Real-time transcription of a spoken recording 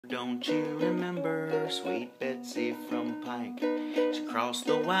don't you remember sweet Betsy from Pike? She crossed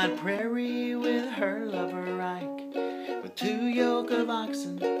the wide prairie with her lover Ike, with 2 yoke of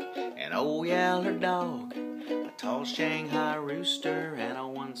oxen, an old yaller dog, a tall Shanghai rooster, and a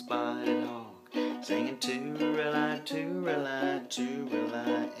 1-spotted hog, singing tooralai, tooralai,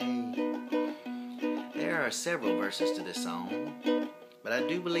 tooralai. There are several verses to this song, but I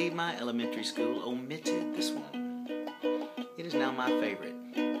do believe my elementary school omitted this one. It is now my favorite.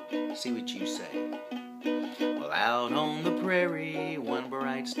 See what you say. Well, out on the prairie one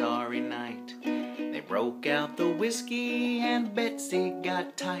bright starry night, they broke out the whiskey and Betsy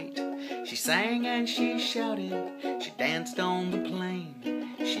got tight. She sang and she shouted, she danced on the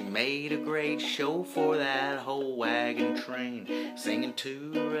plain. She made a great show for that whole wagon train, singing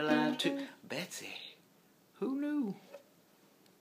tooralai, Betsy, who knew?